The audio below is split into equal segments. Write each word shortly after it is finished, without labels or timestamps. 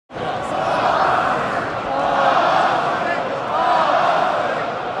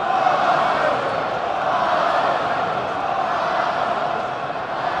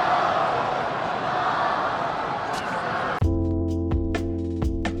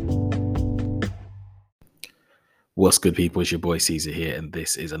What's good, people? It's your boy Caesar here, and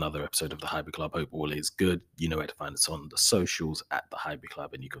this is another episode of the Hybrid Club. Hope all is good. You know where to find us on the socials at the Hybrid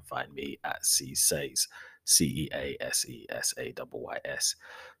Club, and you can find me at CSays, CEASESAYYS.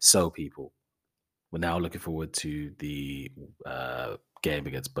 So, people, we're now looking forward to the game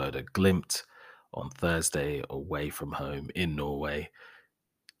against Bodø Glimt on Thursday away from home in Norway.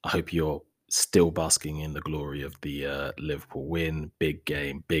 I hope you're still basking in the glory of the Liverpool win. Big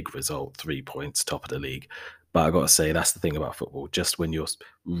game, big result, 3 points, top of the league. But I got to say, that's the thing about football. Just when you're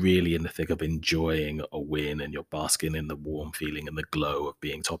really in the thick of enjoying a win and you're basking in the warm feeling and the glow of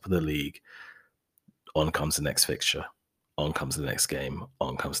being top of the league, on comes the next fixture, on comes the next game,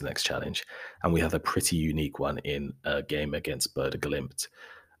 on comes the next challenge. And we have a pretty unique one in a game against Bodø Glimt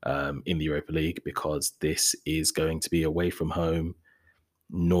in the Europa League, because this is going to be away from home,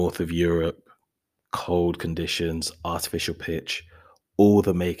 north of Europe, cold conditions, artificial pitch, all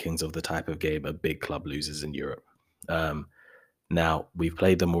the makings of the type of game a big club loses in Europe. Now, we've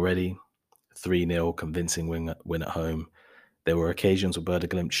played them already, 3-0, convincing win at home. There were occasions where Bodø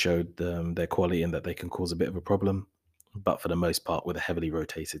Glimt showed their quality and that they can cause a bit of a problem. But for the most part, with a heavily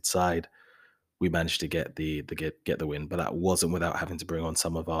rotated side, we managed to get the win. But that wasn't without having to bring on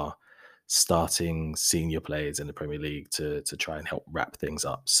some of our starting senior players in the Premier League to try and help wrap things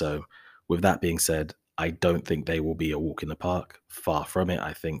up. So with that being said, I don't think they will be a walk in the park. Far from it.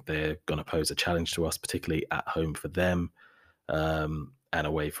 I think they're going to pose a challenge to us, particularly at home for them and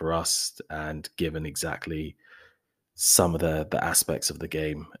away for us. And given exactly some of the aspects of the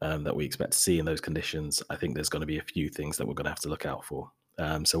game that we expect to see in those conditions, I think there's going to be a few things that we're going to have to look out for.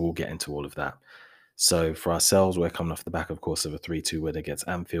 So we'll get into all of that. So for ourselves, we're coming off the back, of course, of a 3-2 win against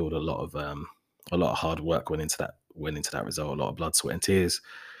Anfield. A lot of hard work went into that result. A lot of blood, sweat, and tears.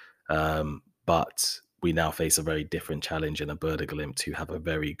 But we now face a very different challenge in a Bodø Glimt who have a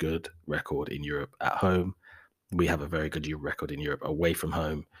very good record in Europe at home. We have a very good record in Europe away from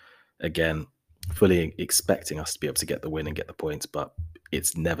home. Again, fully expecting us to be able to get the win and get the points, but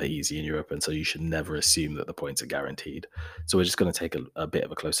it's never easy in Europe, and so you should never assume that the points are guaranteed. So we're just going to take a bit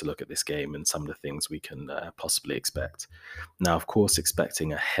of a closer look at this game and some of the things we can possibly expect. Now, of course,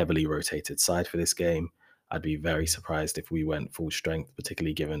 expecting a heavily rotated side for this game, I'd be very surprised if we went full strength,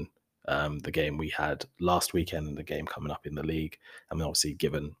 particularly given the game we had last weekend and the game coming up in the league. I mean, obviously,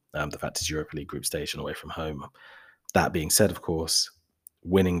 given the fact it's Europa League group stage and away from home. That being said, of course,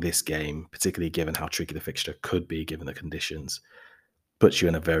 winning this game, particularly given how tricky the fixture could be, given the conditions, puts you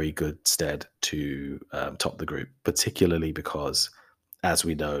in a very good stead to top the group, particularly because, as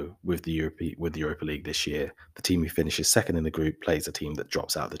we know, with the Europa League this year, the team who finishes second in the group plays a team that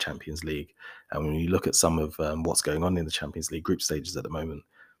drops out of the Champions League. And when you look at some of what's going on in the Champions League group stages at the moment,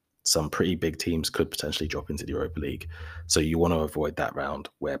 some pretty big teams could potentially drop into the Europa League. So you want to avoid that round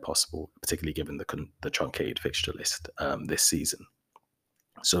where possible, particularly given the truncated fixture list this season.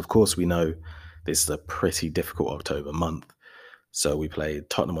 So, of course, we know this is a pretty difficult October month. So we played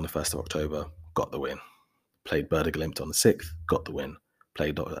Tottenham on the 1st of October, got the win. Played Bodø Glimt on the 6th, got the win.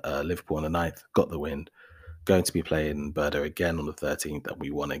 Played Liverpool on the 9th, got the win. Going to be playing Bodø again on the 13th, and we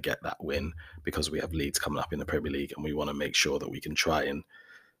want to get that win because we have Leeds coming up in the Premier League, and we want to make sure that we can try and,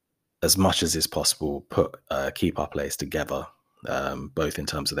 as much as is possible, keep our players together, both in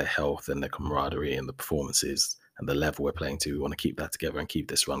terms of their health and their camaraderie and the performances and the level we're playing to. We want to keep that together and keep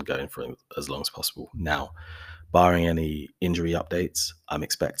this run going for as long as possible. Now, barring any injury updates, I'm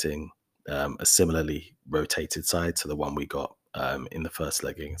expecting a similarly rotated side to the one we got in the first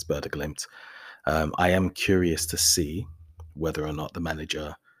leg against Bodø Glimt. I am curious to see whether or not the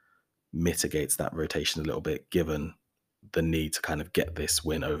manager mitigates that rotation a little bit, given the need to kind of get this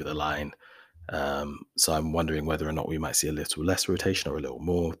win over the line. So I'm wondering whether or not we might see a little less rotation or a little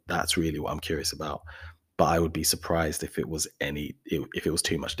more. That's really what I'm curious about. But I would be surprised if it was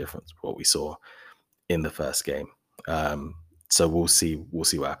too much different from what we saw in the first game. So we'll see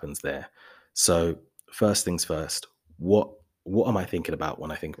what happens there. So first things first, what am I thinking about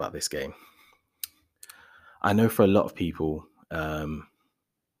when I think about this game? I know for a lot of people,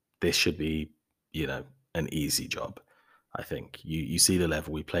 this should be, an easy job. I think you see the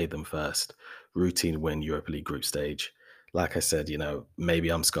level. We played them first, routine win, Europa League group stage. Like I said, maybe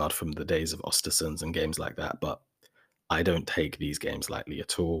I'm scarred from the days of Ostersunds and games like that, but I don't take these games lightly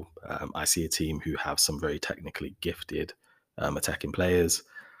at all. I see a team who have some very technically gifted attacking players.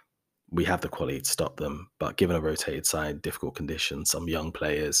 We have the quality to stop them, but given a rotated side, difficult conditions, some young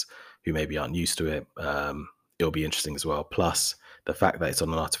players who maybe aren't used to it, it'll be interesting as well. Plus, the fact that it's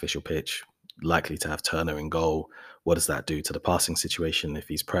on an artificial pitch, likely to have Turner in goal. What does that do to the passing situation if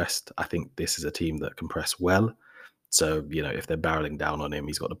he's pressed? I think this is a team that can press well. So, if they're barreling down on him,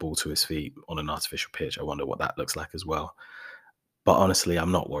 he's got the ball to his feet on an artificial pitch. I wonder what that looks like as well. But honestly,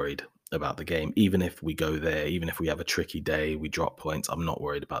 I'm not worried about the game. Even if we go there, even if we have a tricky day, we drop points, I'm not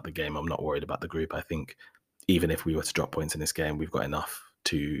worried about the game. I'm not worried about the group. I think even if we were to drop points in this game, we've got enough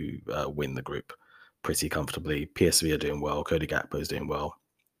to win the group pretty comfortably. PSV are doing well. Cody Gakpo is doing well.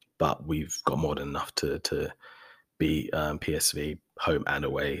 But we've got more than enough to beat PSV home and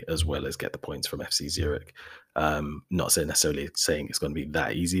away, as well as get the points from FC Zurich. Not necessarily saying it's going to be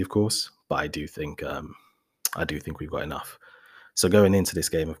that easy, of course, but I do think we've got enough. So going into this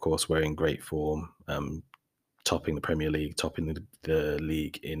game, of course, we're in great form, topping the Premier League, topping the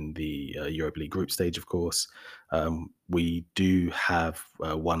league in the Europa League group stage, of course. We do have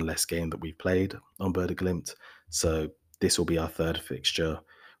one less game that we've played on Bodø Glimt. So this will be our third fixture,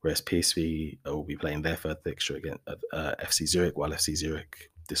 whereas PSV will be playing their third fixture against FC Zurich, while FC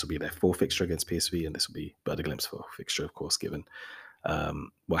Zurich, this will be their fourth fixture against PSV, and this will be Bodø Glimt's fourth fixture, of course, given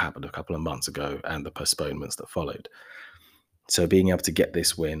what happened a couple of months ago and the postponements that followed. So being able to get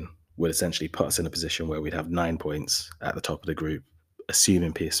this win would essentially put us in a position where we'd have 9 points at the top of the group.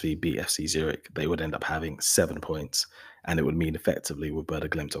 Assuming PSV beat FC Zurich, they would end up having 7 points, and it would mean effectively with Bodø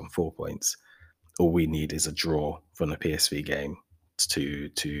Glimt on 4 points. All we need is a draw from the PSV game to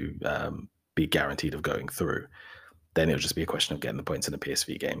be guaranteed of going through. Then it'll just be a question of getting the points in the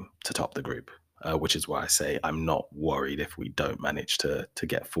PSV game to top the group, which is why I say I'm not worried if we don't manage to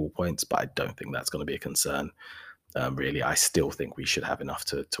get 4 points, but I don't think that's going to be a concern. Really, I still think we should have enough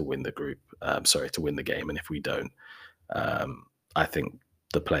to win the group. To win the game, and if we don't, I think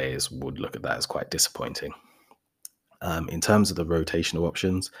the players would look at that as quite disappointing. In terms of the rotational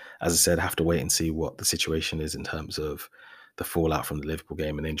options, as I said, I have to wait and see what the situation is in terms of the fallout from the Liverpool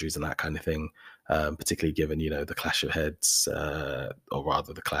game and injuries and that kind of thing, particularly given, the clash of heads, or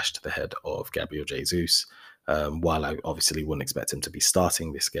rather the clash to the head of Gabriel Jesus. While I obviously wouldn't expect him to be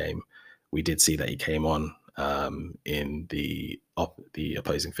starting this game, we did see that he came on in the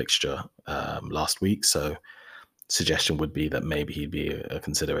opposing fixture last week. So suggestion would be that maybe he'd be a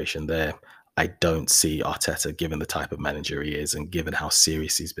consideration there. I don't see Arteta, given the type of manager he is and given how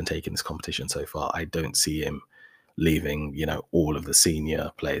serious he's been taking this competition so far, I don't see him leaving, all of the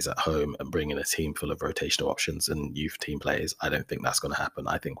senior players at home and bringing a team full of rotational options and youth team players. I don't think that's going to happen.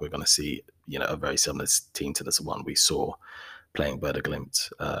 I think we're going to see, a very similar team to this one we saw playing Bodø Glimt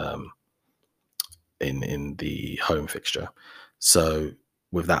in the home fixture. So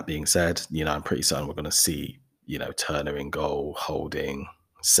with that being said, I'm pretty certain we're going to see, Turner in goal, Holding,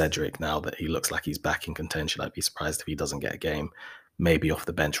 Cedric, now that he looks like he's back in contention. I'd be surprised if he doesn't get a game, maybe off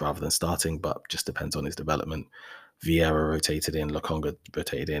the bench rather than starting, but just depends on his development. Vieira rotated in, Lokonga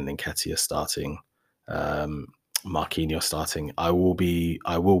rotated in, Nketiah starting, Marquinhos starting. I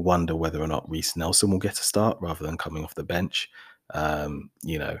will wonder whether or not Reece Nelson will get a start rather than coming off the bench.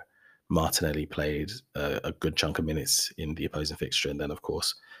 Martinelli played a good chunk of minutes in the opposing fixture, and then, of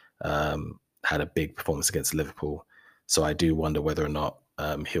course, had a big performance against Liverpool. So I do wonder whether or not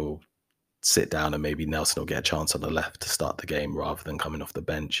he'll sit down and maybe Nelson will get a chance on the left to start the game rather than coming off the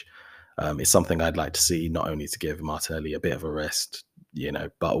bench. It's something I'd like to see, not only to give Martinelli a bit of a rest,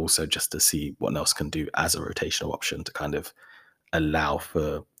 but also just to see what Nelson can do as a rotational option to kind of allow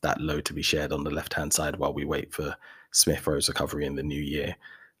for that load to be shared on the left-hand side while we wait for Smith Rowe's recovery in the new year.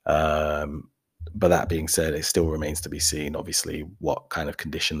 But that being said, it still remains to be seen, obviously, what kind of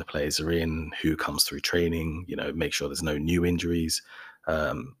condition the players are in, who comes through training, make sure there's no new injuries.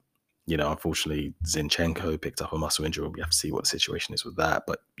 Unfortunately, Zinchenko picked up a muscle injury. We have to see what the situation is with that,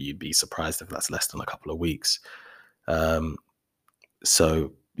 but you'd be surprised if that's less than a couple of weeks.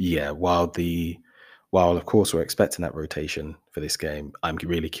 So, yeah, while of course we're expecting that rotation for this game, I'm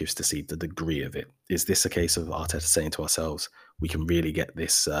really curious to see the degree of it. Is this a case of Arteta saying to ourselves, we can really get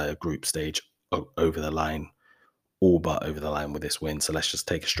this group stage over the line, all but over the line with this win, so let's just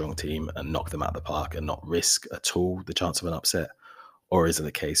take a strong team and knock them out of the park and not risk at all the chance of an upset? Or is it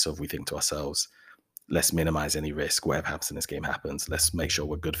a case of we think to ourselves, let's minimize any risk, whatever happens in this game happens, let's make sure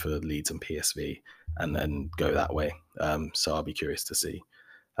we're good for Leeds and PSV and then go that way? So I'll be curious to see.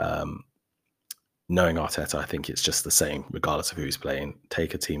 Knowing Arteta, I think it's just the same, regardless of who's playing.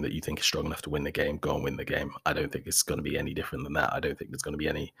 Take a team that you think is strong enough to win the game, go and win the game. I don't think it's going to be any different than that. I don't think there's going to be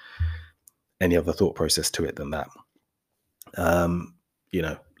any other thought process to it than that.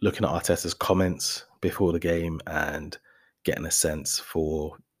 Looking at Arteta's comments before the game and getting a sense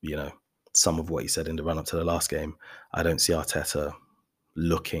for, some of what he said in the run-up to the last game, I don't see Arteta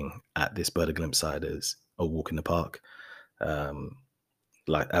looking at this Bodø Glimt side as a walk in the park. As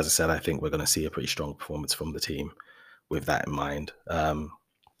I said, I think we're going to see a pretty strong performance from the team with that in mind.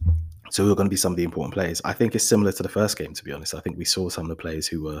 So who are going to be some of the important players? I think it's similar to the first game, to be honest. I think we saw some of the players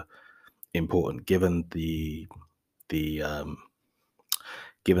who were important, given the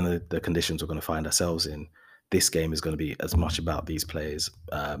given the conditions we're going to find ourselves in. This game is going to be as much about these players'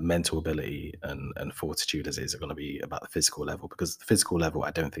 mental ability and fortitude as it is going to be about the physical level. Because the physical level,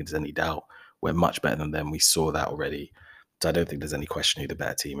 I don't think there's any doubt we're much better than them. We saw that already. So I don't think there's any question who the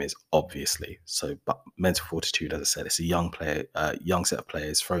better team is, obviously. So, but mental fortitude, as I said, it's a young set of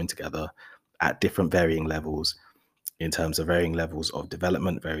players thrown together at different varying levels, in terms of varying levels of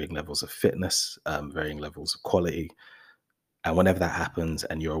development, varying levels of fitness, varying levels of quality. And whenever that happens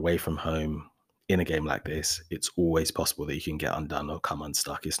and you're away from home in a game like this, it's always possible that you can get undone or come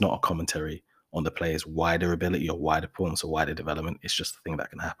unstuck. It's not a commentary on the player's wider ability or wider performance or wider development. It's just a thing that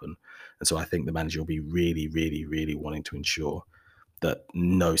can happen. And so I think the manager will be really, really, really wanting to ensure that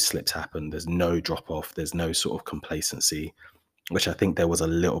no slips happen. There's no drop off. There's no sort of complacency, which I think there was a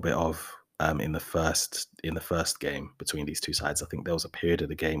little bit of in the first game between these two sides. I think there was a period of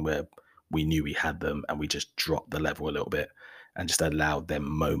the game where we knew we had them and we just dropped the level a little bit and just allowed them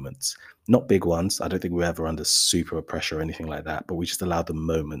moments, not big ones. I don't think we were ever under super pressure or anything like that, but we just allowed them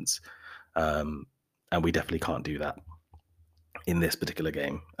moments, and we definitely can't do that in this particular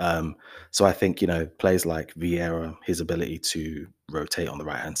game. So I think, players like Vieira, his ability to rotate on the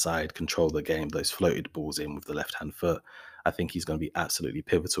right hand side, control the game, those floated balls in with the left hand foot, I think he's going to be absolutely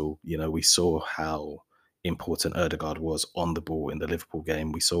pivotal. We saw how important Erdegaard was on the ball in the Liverpool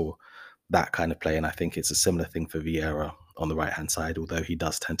game. We saw that kind of play, and I think it's a similar thing for Vieira on the right hand side, although he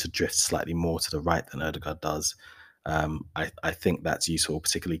does tend to drift slightly more to the right than Erdegaard does. I think that's useful,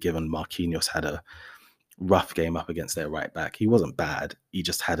 particularly given Marquinhos had a rough game up against their right back. He wasn't bad. He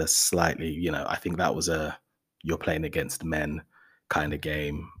just had a slightly, I think that was a you're playing against men kind of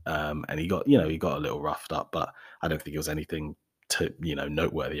game. And he got a little roughed up, but I don't think it was anything to,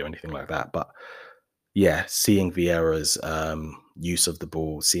 noteworthy or anything like that. But yeah, seeing Vieira's use of the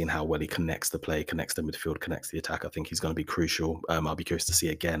ball, seeing how well he connects the play, connects the midfield, connects the attack, I think he's going to be crucial. I'll be curious to see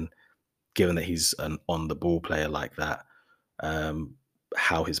again, given that he's an on the ball player like that,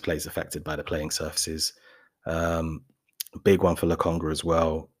 how his play is affected by the playing surfaces. Um, Big one for Lokonga as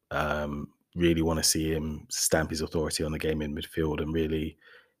well. Really want to see him stamp his authority on the game in midfield and really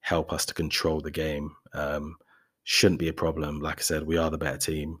help us to control the game. Shouldn't be a problem. Like I said, we are the better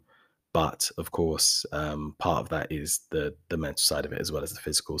team. But of course, part of that is the mental side of it as well as the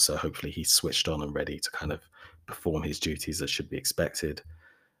physical. So hopefully he's switched on and ready to kind of perform his duties that should be expected.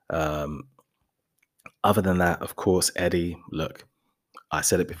 Other than that, of course, Eddie, look, I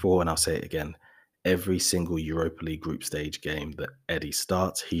said it before and I'll say it again. Every single Europa League group stage game that Eddie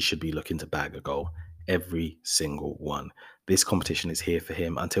starts, he should be looking to bag a goal. Every single one. This competition is here for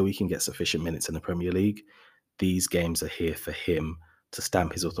him until he can get sufficient minutes in the Premier League. These games are here for him to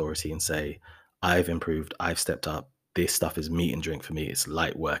stamp his authority and say, I've improved, I've stepped up. This stuff is meat and drink for me. It's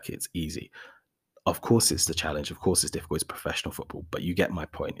light work, it's easy. Of course, it's the challenge. Of course, it's difficult. It's professional football. But you get my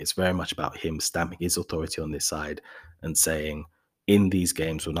point. It's very much about him stamping his authority on this side and saying, in these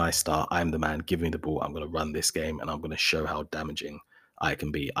games, when I start, I'm the man. Give me the ball. I'm going to run this game and I'm going to show how damaging I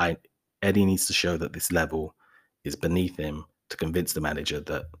can be. Eddie needs to show that this level is beneath him to convince the manager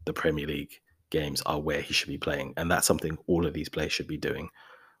that the Premier League games are where he should be playing. And that's something all of these players should be doing.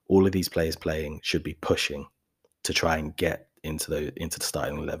 All of these players playing should be pushing to try and get into the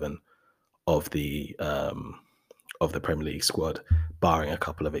starting 11 of the Premier League squad, barring a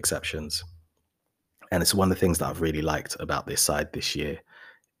couple of exceptions. And it's one of the things that I've really liked about this side this year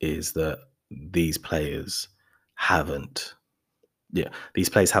is that these players haven't quit. These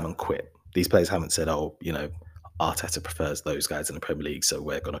players haven't said, Arteta prefers those guys in the Premier League, so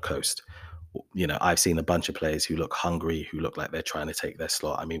we're going to coast. I've seen a bunch of players who look hungry, who look like they're trying to take their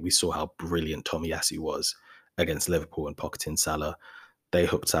slot. I mean, we saw how brilliant Tomiyasu was against Liverpool and pocketing Salah. They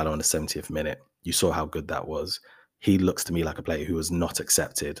hooked Salah on the 70th minute. You saw how good that was. He looks to me like a player who has not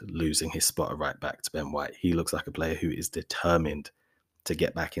accepted losing his spot at right back to Ben White. He looks like a player who is determined to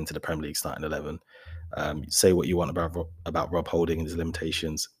get back into the Premier League starting 11. Say what you want about Rob Holding and his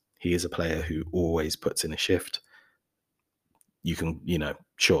limitations. He is a player who always puts in a shift. You can,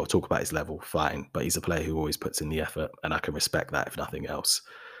 sure, talk about his level, fine, but he's a player who always puts in the effort, and I can respect that if nothing else.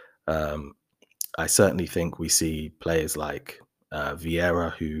 I certainly think we see players like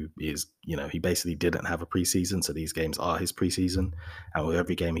Vieira, who is, he basically didn't have a preseason, so these games are his preseason, and with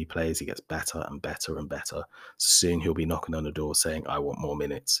every game he plays, he gets better and better and better. So soon he'll be knocking on the door saying, "I want more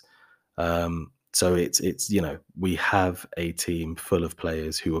minutes." So it's we have a team full of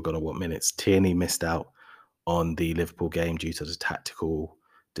players who are going to want minutes. Tierney missed out on the Liverpool game due to the tactical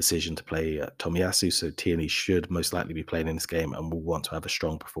decision to play Tomiyasu. So Tierney should most likely be playing in this game and will want to have a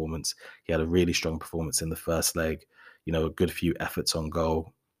strong performance. He had a really strong performance in the first leg, a good few efforts on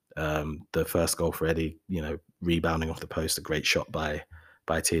goal. The first goal for Eddie, rebounding off the post, a great shot by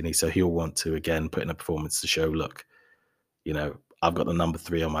Tierney. So he'll want to, again, put in a performance to show, look, I've got the number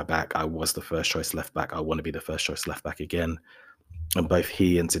 3 on my back. I was the first choice left back. I want to be the first choice left back again. And both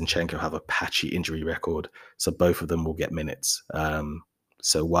he and Zinchenko have a patchy injury record. So both of them will get minutes.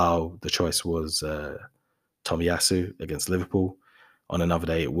 So while the choice was Tomiyasu against Liverpool, on another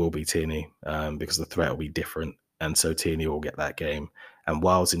day it will be Tierney because the threat will be different. And so Tierney will get that game. And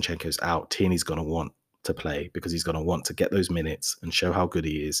while Zinchenko's out, Tierney's going to want to play because he's going to want to get those minutes and show how good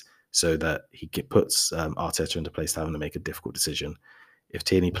he is so that he puts Arteta into place to having to make a difficult decision. If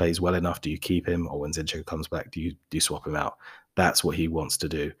Tierney plays well enough, do you keep him? Or when Zinchenko comes back, do you swap him out? That's what he wants to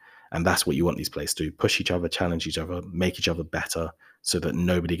do. And that's what you want these players to do. Push each other, challenge each other, make each other better so that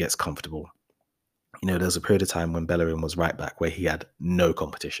nobody gets comfortable. There was a period of time when Bellerin was right back where he had no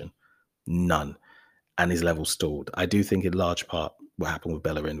competition, none, and his level stalled. I do think in large part what happened with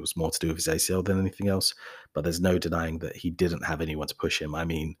Bellerin was more to do with his ACL than anything else, but there's no denying that he didn't have anyone to push him. I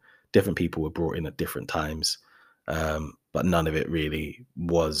mean, different people were brought in at different times, but none of it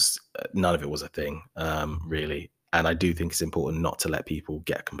was a thing, really. And I do think it's important not to let people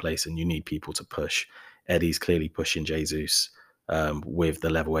get complacent. You need people to push. Eddie's clearly pushing Jesus with the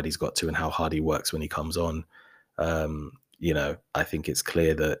level Eddie's got to and how hard he works when he comes on. I think it's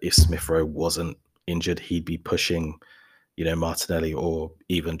clear that if Smith Rowe wasn't injured, he'd be pushing, Martinelli, or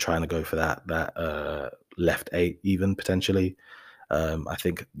even trying to go for that left 8 even potentially. I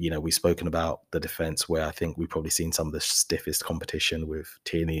think, we've spoken about the defence where I think we've probably seen some of the stiffest competition with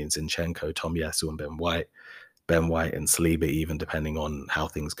Tierney and Zinchenko, Tomiyasu and Ben White and Saliba, even depending on how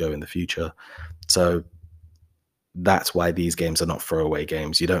things go in the future. So that's why these games are not throwaway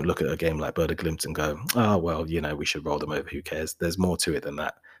games. You don't look at a game like Bodø Glimt and go, oh, well, we should roll them over. Who cares? There's more to it than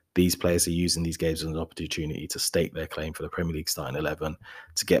that. These players are using these games as an opportunity to stake their claim for the Premier League starting 11,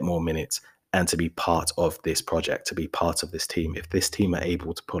 to get more minutes and to be part of this project, to be part of this team. If this team are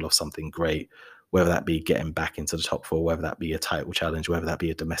able to pull off something great, whether that be getting back into the top 4, whether that be a title challenge, whether that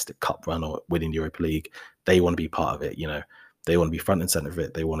be a domestic cup run or winning Europa League, they want to be part of it. They want to be front and center of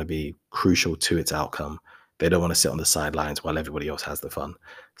it. They want to be crucial to its outcome. They don't want to sit on the sidelines while everybody else has the fun.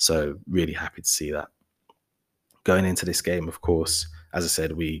 So really happy to see that. Going into this game, of course, as I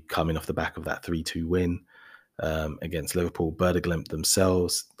said, we coming off the back of that 3-2 win against Liverpool. Bodø Glimt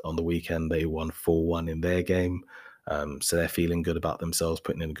themselves on the weekend, they won 4-1 in their game. So they're feeling good about themselves,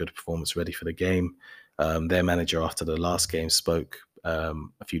 putting in a good performance, ready for the game. Their manager after the last game spoke a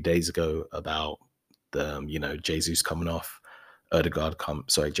few days ago about Jesus coming off,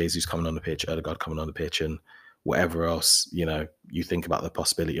 Jesus coming on the pitch, Ødegaard coming on the pitch, and whatever else, you think about the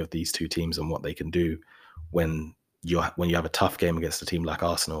possibility of these two teams and what they can do when you have a tough game against a team like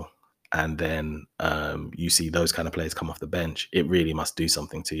Arsenal, and then you see those kind of players come off the bench. It really must do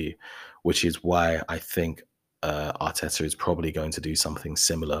something to you, which is why I think Arteta is probably going to do something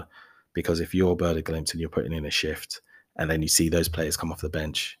similar, because if you're Bodø Glimt and you're putting in a shift, and then you see those players come off the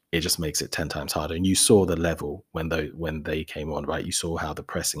bench, it just makes it 10 times harder. And you saw the level when they came on, right? You saw how the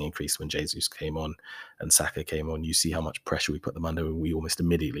pressing increased when Jesus came on and Saka came on. You see how much pressure we put them under, and we almost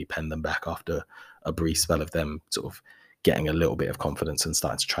immediately penned them back after a brief spell of them sort of getting a little bit of confidence and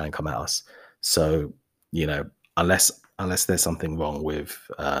starting to try and come at us. So, unless there's something wrong with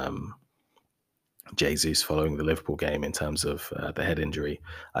Jesus following the Liverpool game in terms of the head injury,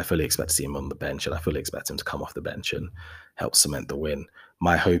 I fully expect to see him on the bench, and I fully expect him to come off the bench and help cement the win.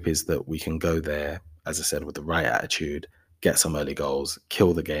 My hope is that we can go there, as I said, with the right attitude, get some early goals,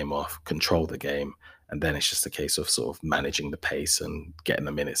 kill the game off, control the game, and then it's just a case of sort of managing the pace and getting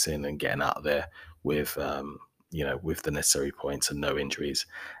the minutes in and getting out of there with with the necessary points and no injuries.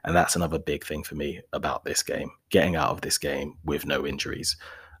 And that's another big thing for me about this game, getting out of this game with no injuries.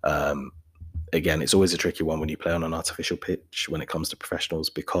 Again, it's always a tricky one when you play on an artificial pitch when it comes to professionals,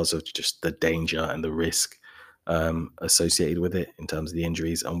 because of just the danger and the risk associated with it in terms of the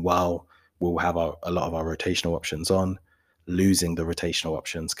injuries. And while we'll have a lot of our rotational options on, losing the rotational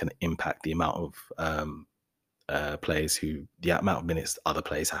options can impact the amount of the amount of minutes other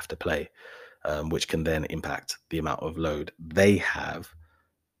players have to play, which can then impact the amount of load they have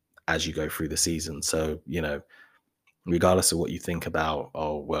as you go through the season. So, regardless of what you think about,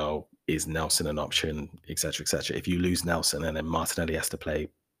 oh, well, is Nelson an option, etc., etc. If you lose Nelson and then Martinelli has to play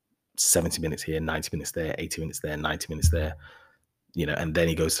 70 minutes here, 90 minutes there, 80 minutes there, 90 minutes there, and then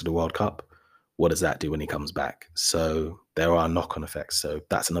he goes to the World Cup, what does that do when he comes back? So there are knock-on effects. So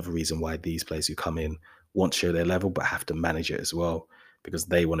that's another reason why these players who come in want to show their level, but have to manage it as well, because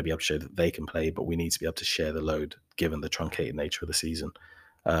they want to be able to show that they can play, but we need to be able to share the load given the truncated nature of the season.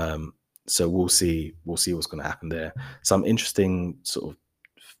 So we'll see what's going to happen there. Some interesting sort of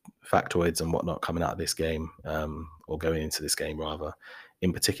factoids and whatnot coming out of this game, or going into this game rather.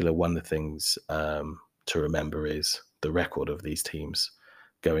 In particular, one of the things to remember is the record of these teams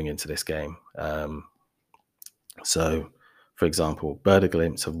going into this game. So, for example, Bodø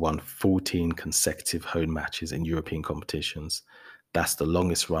Glimt have won 14 consecutive home matches in European competitions. That's the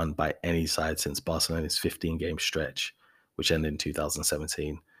longest run by any side since Barcelona's 15-game stretch, which ended in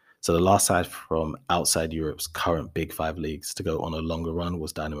 2017. So the last side from outside Europe's current Big Five leagues to go on a longer run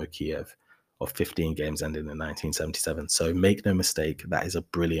was Dynamo Kiev, of 15 games ending in 1977. So make no mistake, that is a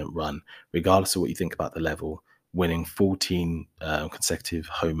brilliant run. Regardless of what you think about the level, winning 14 consecutive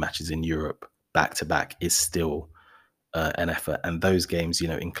home matches in Europe back-to-back is still an effort. And those games,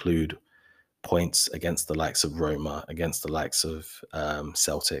 include points against the likes of Roma, against the likes of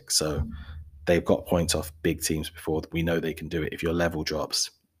Celtic. So they've got points off big teams before. We know they can do it. If your level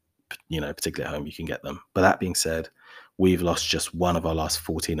drops, particularly at home, you can get them. But that being said, we've lost just one of our last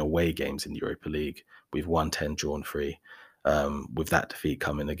 14 away games in the Europa League. We've won 10, drawn 3, with that defeat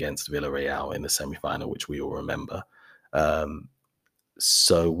coming against Villarreal in the semi-final, which we all remember.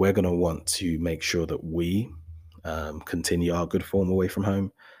 So we're going to want to make sure that we continue our good form away from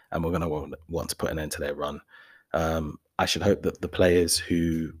home, and we're going to want to put an end to their run. I should hope that the players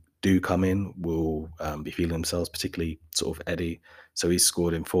who do come in will be feeling themselves, particularly sort of Eddie. So he's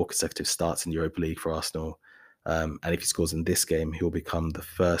scored in 4 consecutive starts in the Europa League for Arsenal. And if he scores in this game, he'll become the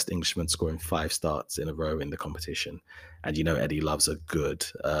first Englishman scoring 5 starts in a row in the competition. And Eddie loves a good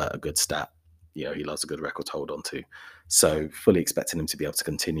stat. He loves a good record to hold on to. So fully expecting him to be able to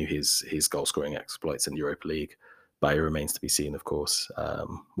continue his goal scoring exploits in the Europa League. But it remains to be seen, of course,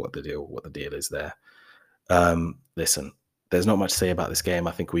 what the deal is there. Listen, there's not much to say about this game.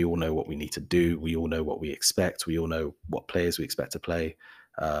 I think we all know what we need to do. We all know what we expect. We all know what players we expect to play.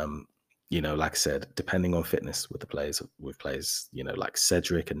 Like I said, depending on fitness with players, like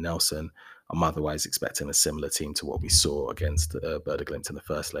Cedric and Nelson, I'm otherwise expecting a similar team to what we saw against Bodø Glimt in the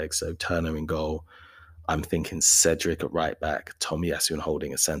first leg. So Turner in goal. I'm thinking Cedric at right back, Tomiyasu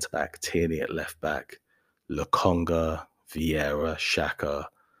holding at centre back, Tierney at left back, Lokonga, Vieira, Xhaka.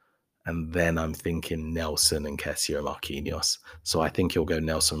 And then I'm thinking Nelson and Kessie Marquinhos. So I think he'll go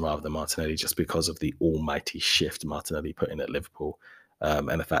Nelson rather than Martinelli, just because of the almighty shift Martinelli put in at Liverpool,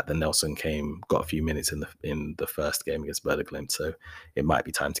 and the fact that Nelson got a few minutes in the first game against Bodø Glimt. So it might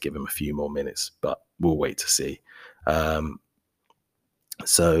be time to give him a few more minutes, but we'll wait to see.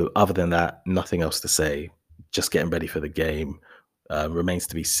 So other than that, nothing else to say. Just getting ready for the game. Remains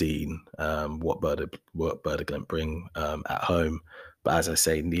to be seen what Bodø Glimt bring at home. But as I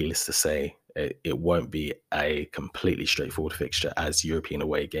say, needless to say, it won't be a completely straightforward fixture, as European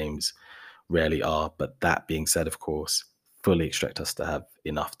away games rarely are. But that being said, of course, fully expect us to have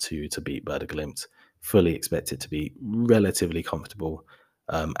enough to beat Bodø Glimt. Fully expect it to be relatively comfortable,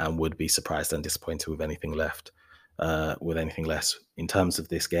 and would be surprised and disappointed with anything less. In terms of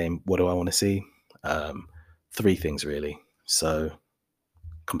this game, what do I want to see? 3 things really. So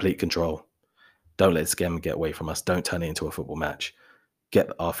complete control. Don't let this game get away from us. Don't turn it into a football match. Get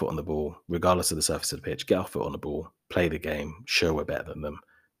our foot on the ball, regardless of the surface of the pitch. Get our foot on the ball, play the game, show we're better than them,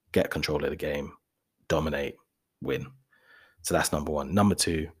 get control of the game, dominate, win. So that's number 1. Number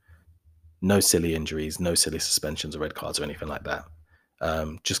 2, no silly injuries, no silly suspensions or red cards or anything like that.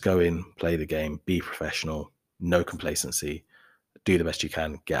 Just go in, play the game, be professional, no complacency, do the best you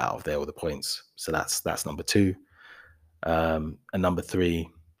can, get out of there with the points. So that's number 2. And number 3,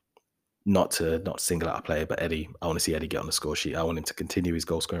 not to single out a player, but Eddie. I want to see Eddie get on the score sheet. I want him to continue his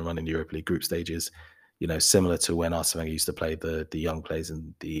goal scoring run in the Europa League group stages. Similar to when Arsene Wenger used to play the young players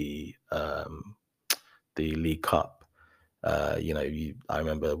in the League Cup. I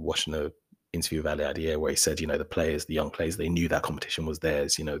remember watching an interview with Ali Adier where he said, the young players, they knew that competition was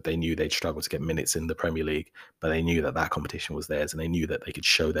theirs. They knew they'd struggle to get minutes in the Premier League, but they knew that competition was theirs, and they knew that they could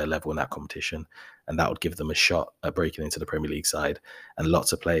show their level in that competition, and that would give them a shot at breaking into the Premier League side. And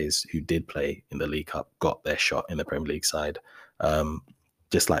lots of players who did play in the League Cup got their shot in the Premier League side.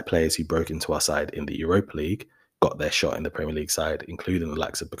 Just like players who broke into our side in the Europa League got their shot in the Premier League side, including the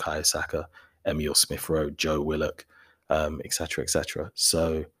likes of Bukayo Saka, Emile Smith-Rowe, Joe Willock, etc., etc.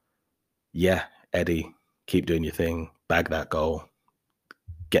 So, yeah, Eddie, keep doing your thing, bag that goal,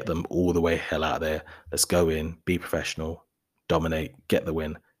 get them all the way hell out of there. Let's go in, be professional, dominate, get the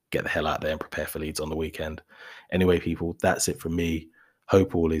win, get the hell out there and prepare for Leeds on the weekend. Anyway, people, that's it from me.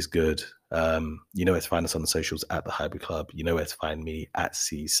 Hope all is good. You know where to find us on the socials at the Highbury Club. You know where to find me at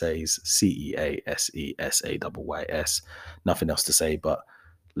CSays, CEASESAYS. Nothing else to say, but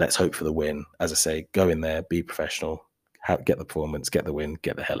let's hope for the win. As I say, go in there, be professional, get the performance, get the win,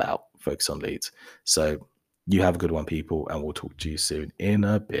 get the hell out, focus on Leeds. So you have a good one, people, and we'll talk to you soon in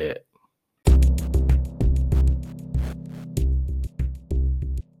a bit.